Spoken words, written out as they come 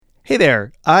Hey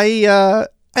there. I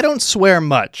don't swear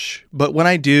much, but when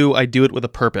I do it with a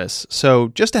purpose. So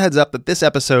just a heads up that this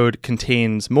episode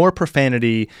contains more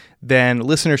profanity than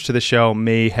listeners to the show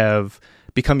may have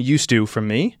become used to from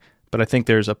me, but I think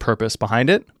there's a purpose behind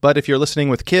it. But if you're listening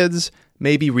with kids,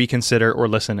 maybe reconsider or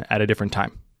listen at a different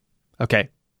time. Okay,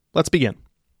 let's begin.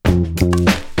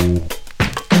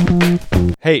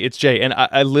 Hey, it's Jay, and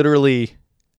I literally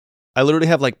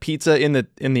have like pizza in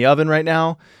the oven right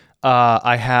now.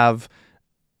 I have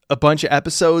a bunch of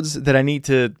episodes that I need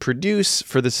to produce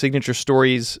for the Signature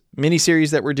Stories miniseries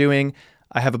that we're doing.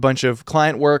 I have a bunch of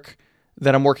client work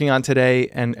that I'm working on today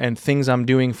and things I'm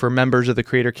doing for members of the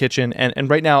Creator Kitchen. And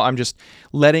right now I'm just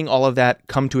letting all of that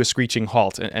come to a screeching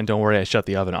halt. And don't worry, I shut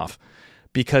the oven off.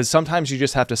 Because sometimes you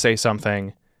just have to say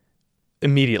something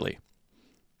immediately.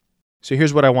 So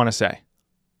here's what I want to say.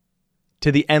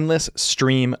 To the endless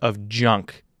stream of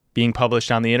junk being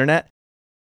published on the internet,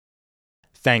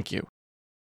 thank you.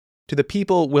 To the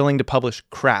people willing to publish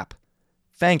crap,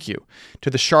 thank you. To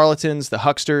the charlatans, the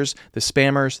hucksters, the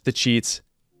spammers, the cheats,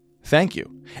 thank you.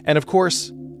 And of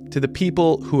course, to the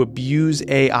people who abuse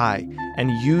AI and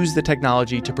use the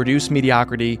technology to produce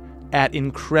mediocrity at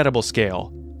incredible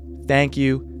scale, thank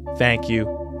you, thank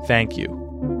you, thank you.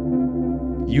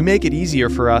 You make it easier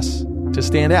for us to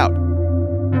stand out.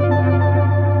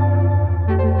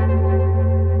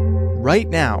 Right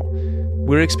now,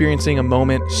 we're experiencing a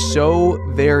moment so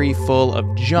very full of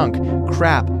junk,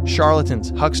 crap,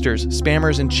 charlatans, hucksters,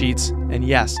 spammers, and cheats, and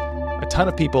yes, a ton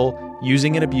of people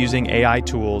using and abusing AI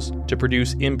tools to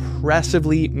produce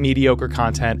impressively mediocre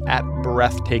content at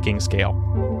breathtaking scale.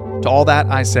 To all that,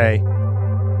 I say,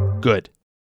 good.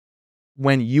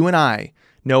 When you and I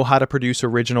know how to produce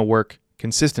original work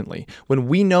consistently, when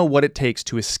we know what it takes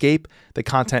to escape the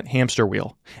content hamster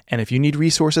wheel, and if you need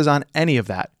resources on any of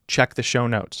that, check the show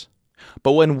notes.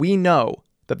 But when we know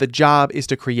that the job is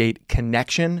to create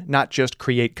connection, not just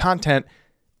create content,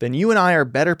 then you and I are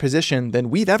better positioned than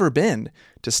we've ever been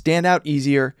to stand out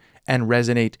easier and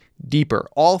resonate deeper,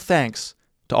 all thanks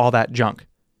to all that junk.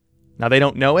 Now, they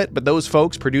don't know it, but those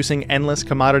folks producing endless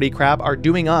commodity crap are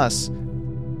doing us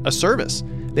a service.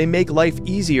 They make life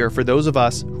easier for those of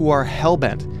us who are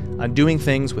hell-bent on doing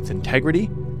things with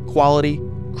integrity, quality,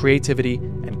 creativity,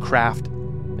 and craft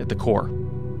at the core.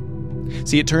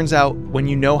 See, it turns out when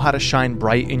you know how to shine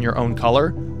bright in your own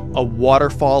color, a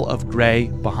waterfall of gray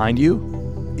behind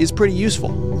you is pretty useful.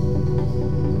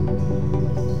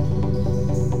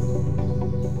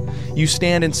 You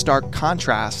stand in stark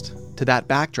contrast to that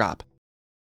backdrop.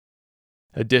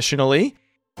 Additionally,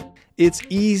 it's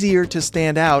easier to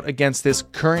stand out against this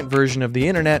current version of the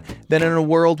internet than in a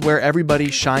world where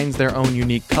everybody shines their own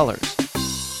unique colors.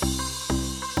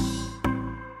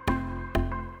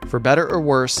 For better or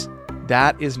worse,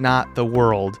 that is not the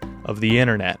world of the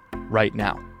internet right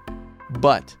now.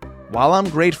 But while I'm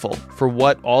grateful for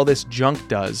what all this junk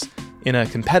does in a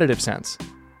competitive sense,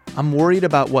 I'm worried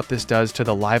about what this does to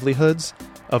the livelihoods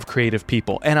of creative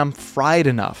people. And I'm fried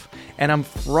enough and I'm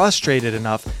frustrated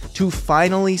enough to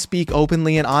finally speak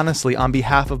openly and honestly on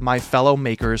behalf of my fellow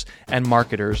makers and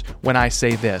marketers when I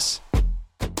say this.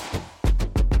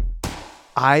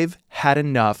 I've had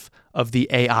enough of the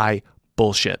AI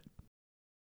bullshit.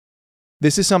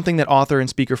 This is something that author and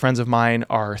speaker friends of mine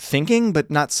are thinking,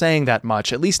 but not saying that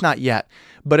much, at least not yet.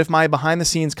 But if my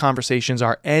behind-the-scenes conversations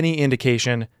are any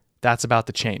indication, that's about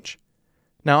to change.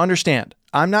 Now understand,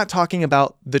 I'm not talking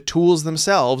about the tools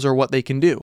themselves or what they can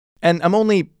do. And I'm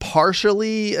only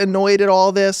partially annoyed at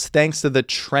all this thanks to the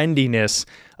trendiness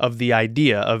of the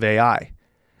idea of AI.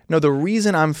 No, the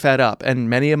reason I'm fed up, and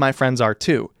many of my friends are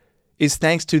too, is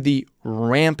thanks to the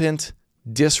rampant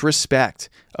disrespect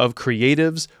of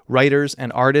creatives, writers,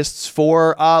 and artists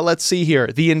for, let's see here,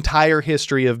 the entire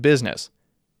history of business.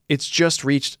 It's just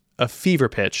reached a fever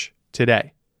pitch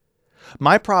today.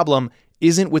 My problem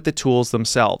isn't with the tools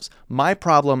themselves. My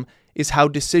problem is how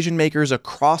decision makers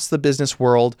across the business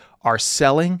world are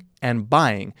selling and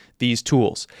buying these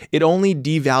tools. It only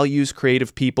devalues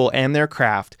creative people and their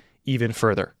craft even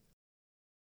further.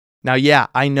 Now, yeah,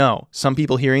 I know some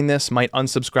people hearing this might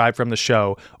unsubscribe from the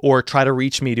show or try to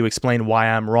reach me to explain why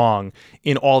I'm wrong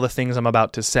in all the things I'm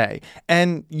about to say.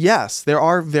 And yes, there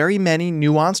are very many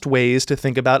nuanced ways to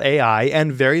think about AI,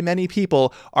 and very many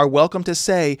people are welcome to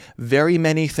say very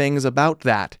many things about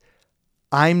that.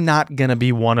 I'm not going to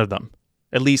be one of them,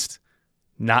 at least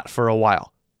not for a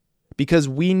while, because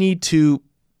we need to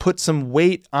put some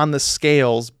weight on the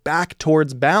scales back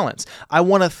towards balance. I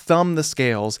want to thumb the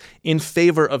scales in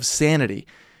favor of sanity,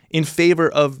 in favor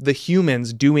of the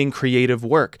humans doing creative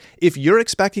work. If you're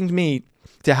expecting me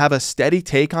to have a steady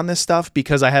take on this stuff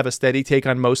because I have a steady take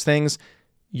on most things,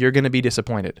 you're going to be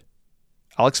disappointed.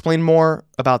 I'll explain more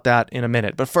about that in a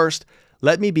minute. But first,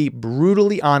 let me be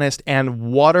brutally honest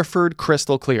and Waterford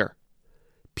crystal clear.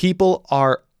 People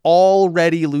are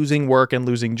already losing work and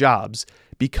losing jobs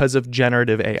because of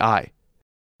generative AI.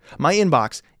 My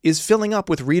inbox is filling up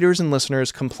with readers and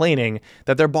listeners complaining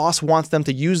that their boss wants them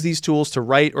to use these tools to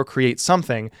write or create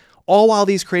something, all while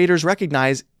these creators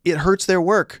recognize it hurts their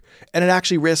work and it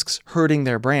actually risks hurting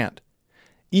their brand.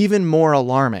 Even more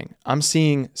alarming, I'm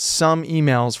seeing some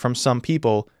emails from some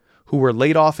people who were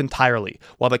laid off entirely,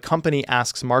 while the company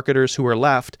asks marketers who are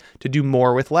left to do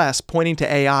more with less, pointing to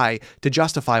AI to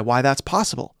justify why that's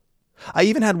possible. I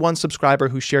even had one subscriber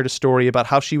who shared a story about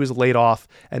how she was laid off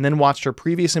and then watched her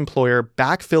previous employer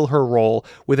backfill her role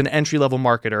with an entry-level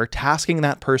marketer, tasking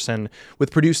that person with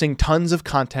producing tons of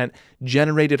content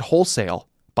generated wholesale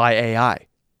by AI.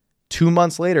 2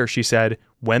 months later, she said,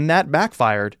 when that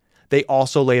backfired, they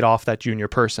also laid off that junior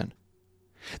person.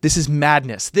 This is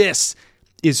madness. This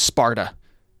is Sparta.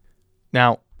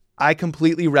 Now, I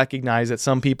completely recognize that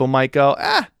some people might go,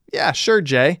 yeah, sure,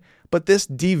 Jay. But this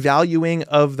devaluing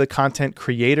of the content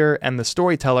creator and the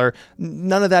storyteller,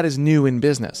 none of that is new in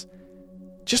business.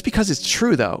 Just because it's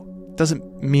true, though,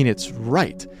 doesn't mean it's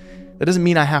right. That doesn't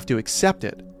mean I have to accept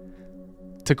it.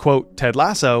 To quote Ted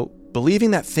Lasso,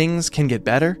 believing that things can get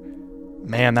better,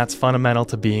 man, that's fundamental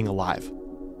to being alive.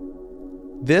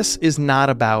 This is not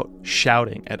about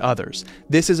shouting at others.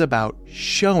 This is about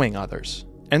showing others.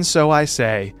 And so I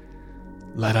say,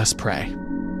 let us pray.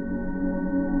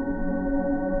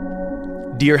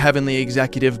 Dear Heavenly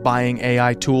Executive buying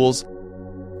AI tools,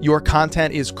 your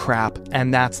content is crap,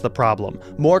 and that's the problem.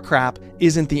 More crap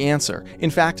isn't the answer.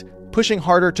 In fact, pushing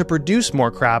harder to produce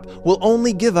more crap will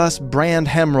only give us brand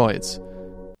hemorrhoids.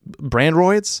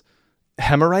 Brandroids?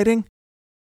 Hemorrhoiding?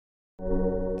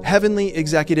 Heavenly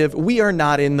Executive, we are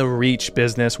not in the reach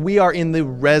business. We are in the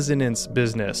resonance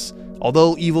business.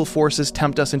 Although evil forces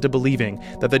tempt us into believing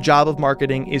that the job of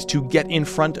marketing is to get in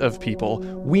front of people,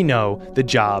 we know the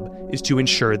job is to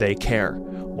ensure they care.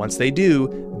 Once they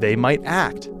do, they might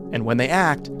act. And when they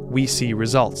act, we see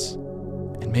results.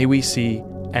 And may we see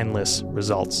endless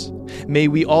results. May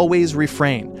we always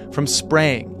refrain from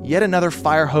spraying yet another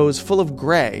fire hose full of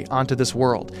gray onto this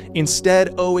world.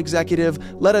 Instead, O Executive,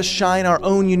 let us shine our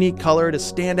own unique color to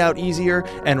stand out easier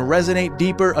and resonate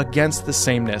deeper against the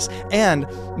sameness. And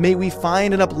may we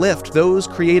find and uplift those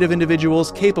creative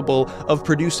individuals capable of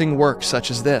producing work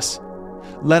such as this.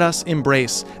 Let us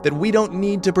embrace that we don't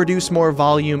need to produce more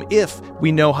volume if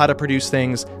we know how to produce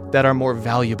things that are more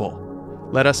valuable.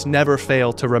 Let us never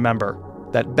fail to remember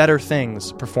that better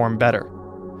things perform better,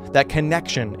 that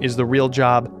connection is the real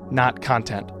job, not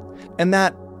content, and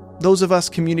that those of us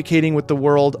communicating with the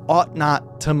world ought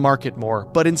not to market more,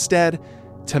 but instead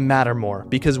to matter more,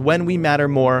 because when we matter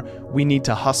more, we need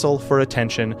to hustle for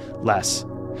attention less.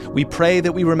 We pray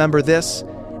that we remember this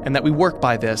and that we work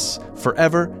by this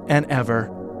forever and ever.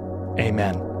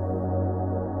 Amen.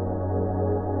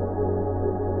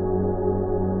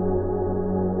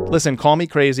 Listen, call me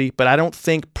crazy, but I don't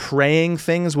think praying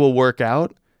things will work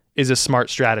out is a smart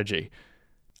strategy.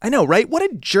 I know, right? What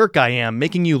a jerk I am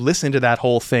making you listen to that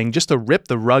whole thing just to rip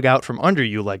the rug out from under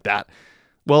you like that.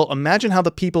 Well, imagine how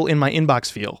the people in my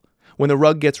inbox feel when the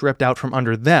rug gets ripped out from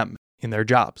under them in their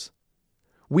jobs.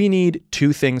 We need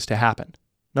 2 things to happen.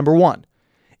 Number 1,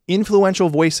 influential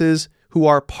voices who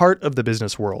are part of the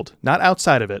business world, not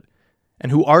outside of it,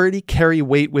 and who already carry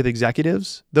weight with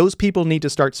executives, those people need to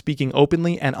start speaking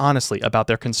openly and honestly about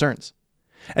their concerns.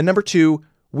 And number 2,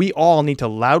 we all need to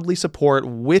loudly support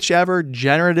whichever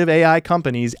generative AI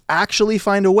companies actually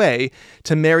find a way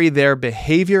to marry their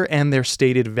behavior and their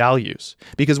stated values.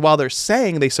 Because while they're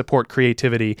saying they support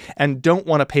creativity and don't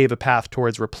want to pave a path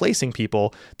towards replacing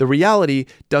people, the reality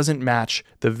doesn't match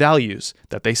the values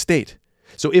that they state.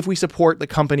 So if we support the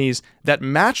companies that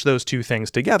match those 2 things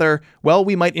together, well,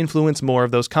 we might influence more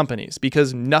of those companies,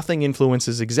 because nothing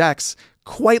influences execs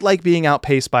quite like being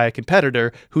outpaced by a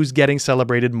competitor who's getting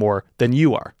celebrated more than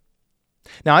you are.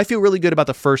 Now, I feel really good about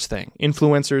the first thing,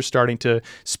 influencers starting to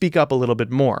speak up a little bit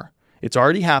more. It's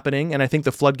already happening, and I think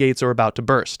the floodgates are about to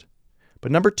burst.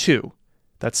 But number 2,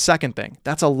 that second thing,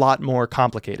 that's a lot more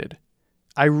complicated.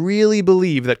 I really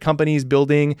believe that companies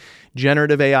building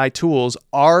generative AI tools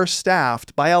are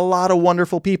staffed by a lot of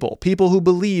wonderful people who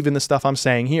believe in the stuff I'm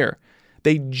saying here.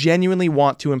 They genuinely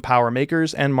want to empower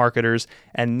makers and marketers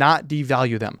and not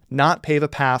devalue them, not pave a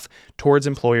path towards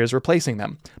employers replacing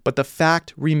them. But the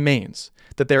fact remains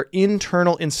that their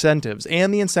internal incentives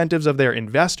and the incentives of their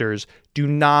investors do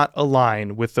not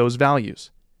align with those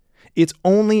values. It's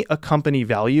only a company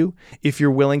value if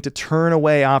you're willing to turn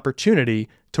away opportunity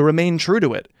to remain true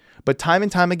to it. But time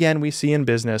and time again, we see in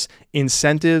business,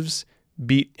 incentives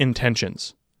beat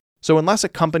intentions. So unless a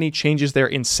company changes their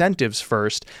incentives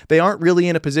first, they aren't really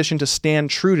in a position to stand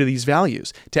true to these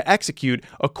values, to execute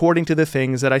according to the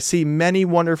things that I see many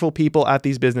wonderful people at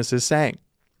these businesses saying.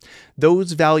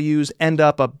 Those values end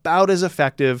up about as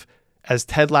effective as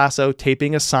Ted Lasso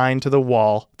taping a sign to the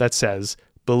wall that says,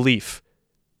 belief.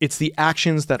 It's the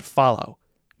actions that follow,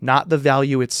 not the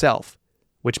value itself,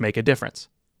 which make a difference.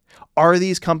 Are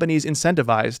these companies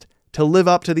incentivized to live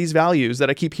up to these values that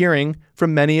I keep hearing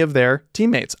from many of their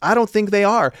teammates? I don't think they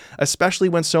are, especially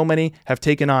when so many have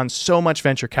taken on so much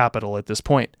venture capital at this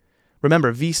point.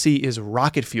 Remember, VC is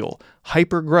rocket fuel.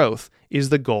 Hyper growth is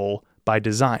the goal by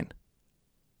design.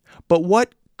 But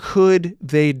what could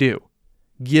they do,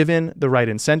 given the right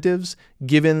incentives,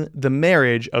 given the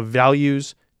marriage of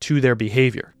values to their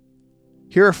behavior?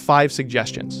 Here are 5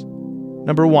 suggestions.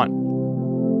 Number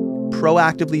 1,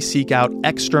 proactively seek out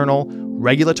external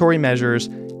regulatory measures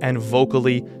and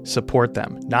vocally support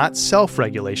them, not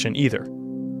self-regulation either.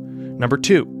 Number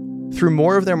 2, through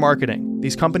more of their marketing,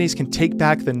 these companies can take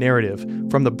back the narrative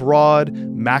from the broad,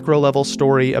 macro-level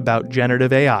story about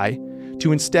generative AI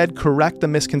to instead correct the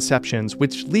misconceptions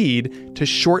which lead to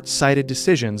short-sighted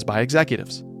decisions by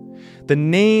executives. The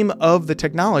name of the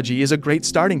technology is a great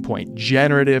starting point,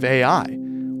 generative AI.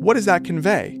 What does that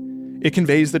convey? It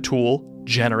conveys the tool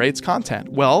generates content.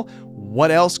 Well,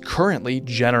 what else currently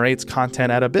generates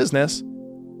content at a business?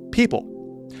 People.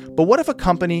 But what if a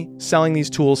company selling these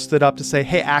tools stood up to say,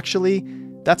 hey, actually,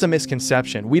 that's a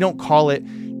misconception. We don't call it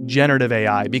generative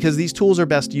AI because these tools are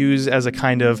best used as a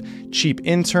kind of cheap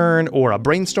intern or a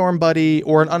brainstorm buddy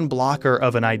or an unblocker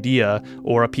of an idea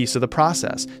or a piece of the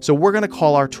process. So we're going to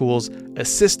call our tools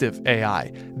assistive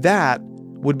AI. That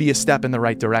would be a step in the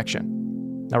right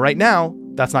direction. Now, right now,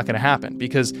 that's not going to happen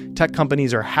because tech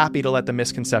companies are happy to let the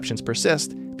misconceptions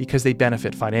persist because they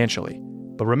benefit financially.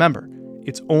 But remember,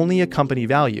 it's only a company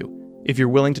value if you're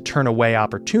willing to turn away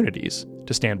opportunities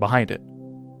to stand behind it.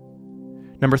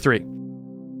 Number 3,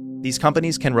 these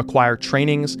companies can require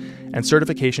trainings and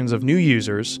certifications of new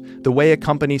users the way a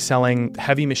company selling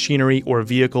heavy machinery or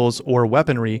vehicles or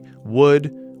weaponry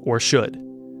would or should.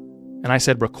 And I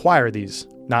said require these,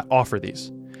 not offer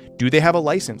these. Do they have a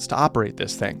license to operate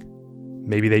this thing?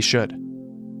 Maybe they should.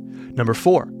 Number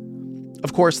 4,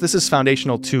 of course, this is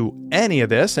foundational to any of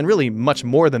this, and really much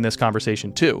more than this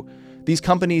conversation too. These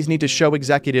companies need to show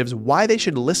executives why they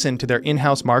should listen to their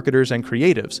in-house marketers and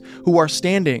creatives who are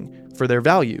standing for their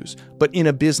values, but in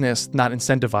a business not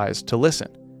incentivized to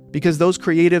listen. Because those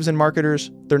creatives and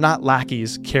marketers, they're not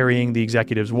lackeys carrying the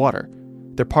executive's water.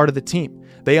 They're part of the team.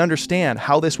 They understand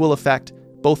how this will affect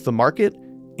both the market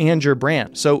and your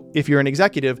brand. So if you're an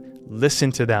executive,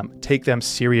 listen to them, take them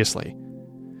seriously.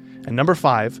 And number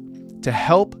 5, to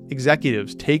help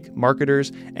executives take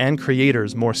marketers and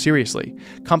creators more seriously,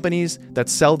 companies that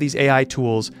sell these AI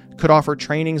tools could offer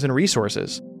trainings and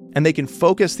resources, and they can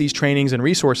focus these trainings and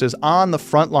resources on the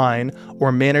frontline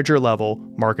or manager level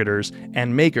marketers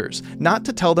and makers, not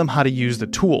to tell them how to use the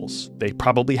tools. They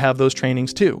probably have those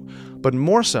trainings too, but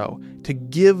more so to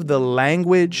give the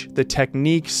language, the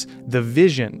techniques, the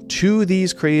vision to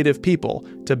these creative people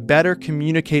to better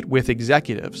communicate with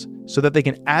executives so that they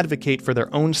can advocate for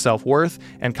their own self-worth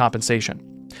and compensation.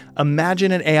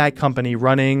 Imagine an AI company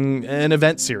running an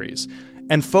event series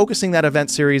and focusing that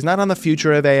event series not on the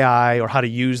future of AI or how to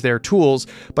use their tools,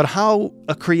 but how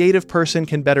a creative person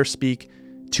can better speak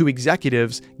to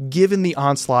executives given the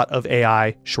onslaught of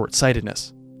AI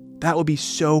short-sightedness. That would be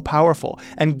so powerful.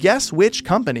 And guess which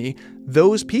company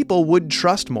those people would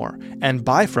trust more and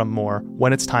buy from more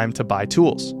when it's time to buy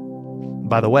tools.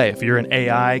 By the way, if you're an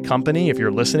AI company, if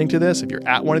you're listening to this, if you're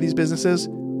at one of these businesses,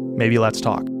 maybe let's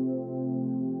talk.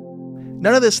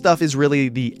 None of this stuff is really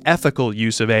the ethical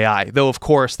use of AI, though of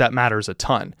course that matters a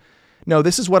ton. No,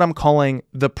 this is what I'm calling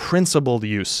the principled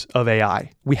use of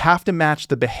AI. We have to match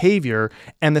the behavior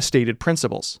and the stated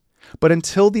principles. But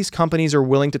until these companies are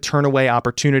willing to turn away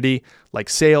opportunity like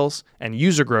sales and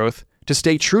user growth to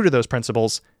stay true to those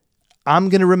principles, I'm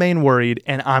going to remain worried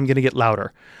and I'm going to get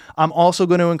louder. I'm also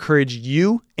going to encourage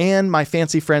you and my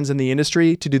fancy friends in the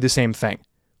industry to do the same thing.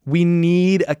 We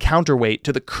need a counterweight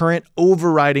to the current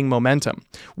overriding momentum.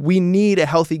 We need a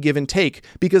healthy give and take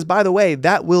because, by the way,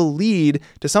 that will lead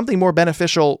to something more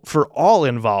beneficial for all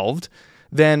involved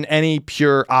than any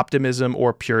pure optimism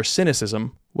or pure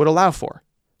cynicism would allow for.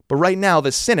 But right now,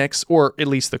 the cynics, or at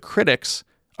least the critics,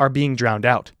 are being drowned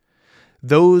out.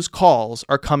 Those calls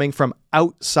are coming from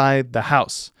outside the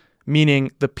house,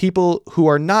 meaning the people who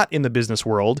are not in the business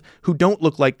world, who don't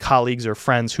look like colleagues or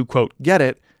friends who, quote, get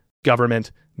it,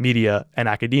 government, media, and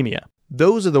academia.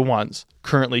 Those are the ones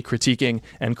currently critiquing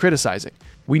and criticizing.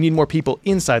 We need more people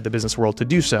inside the business world to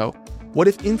do so. What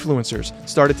if influencers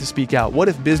started to speak out? What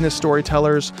if business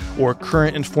storytellers or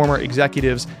current and former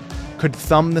executives could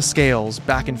thumb the scales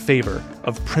back in favor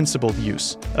of principled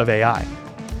use of AI?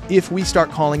 If we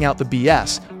start calling out the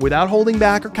BS without holding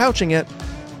back or couching it,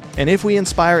 and if we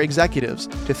inspire executives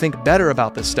to think better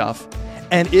about this stuff,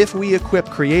 and if we equip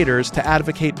creators to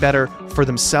advocate better for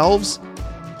themselves,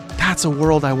 that's a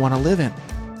world I want to live in.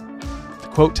 To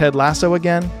quote Ted Lasso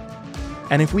again,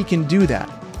 and if we can do that,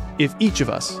 if each of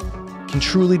us can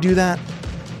truly do that,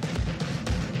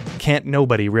 can't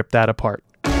nobody rip that apart.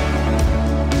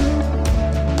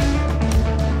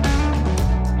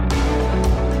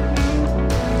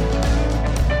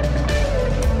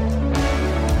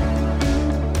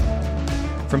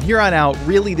 From here on out,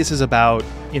 really this is about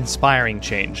inspiring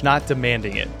change, not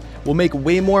demanding it. We'll make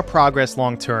way more progress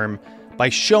long term by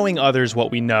showing others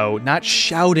what we know, not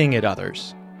shouting at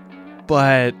others.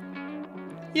 But,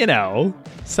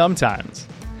 sometimes.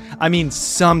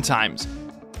 Sometimes.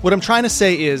 What I'm trying to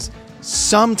say is,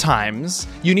 sometimes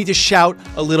you need to shout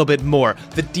a little bit more.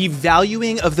 The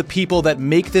devaluing of the people that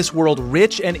make this world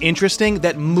rich and interesting,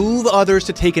 that move others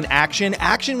to take an action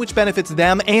which benefits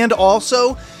them and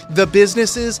also the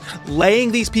businesses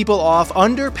laying these people off,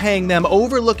 underpaying them,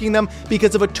 overlooking them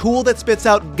because of a tool that spits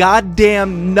out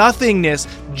goddamn nothingness,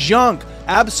 junk,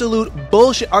 absolute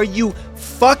bullshit. Are you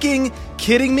fucking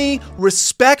kidding me?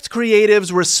 Respect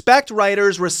creatives, respect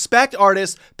writers, respect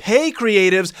artists, pay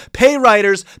creatives, pay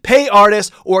writers, pay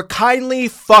artists, or kindly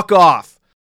fuck off.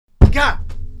 God.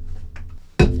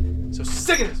 So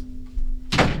sick of this.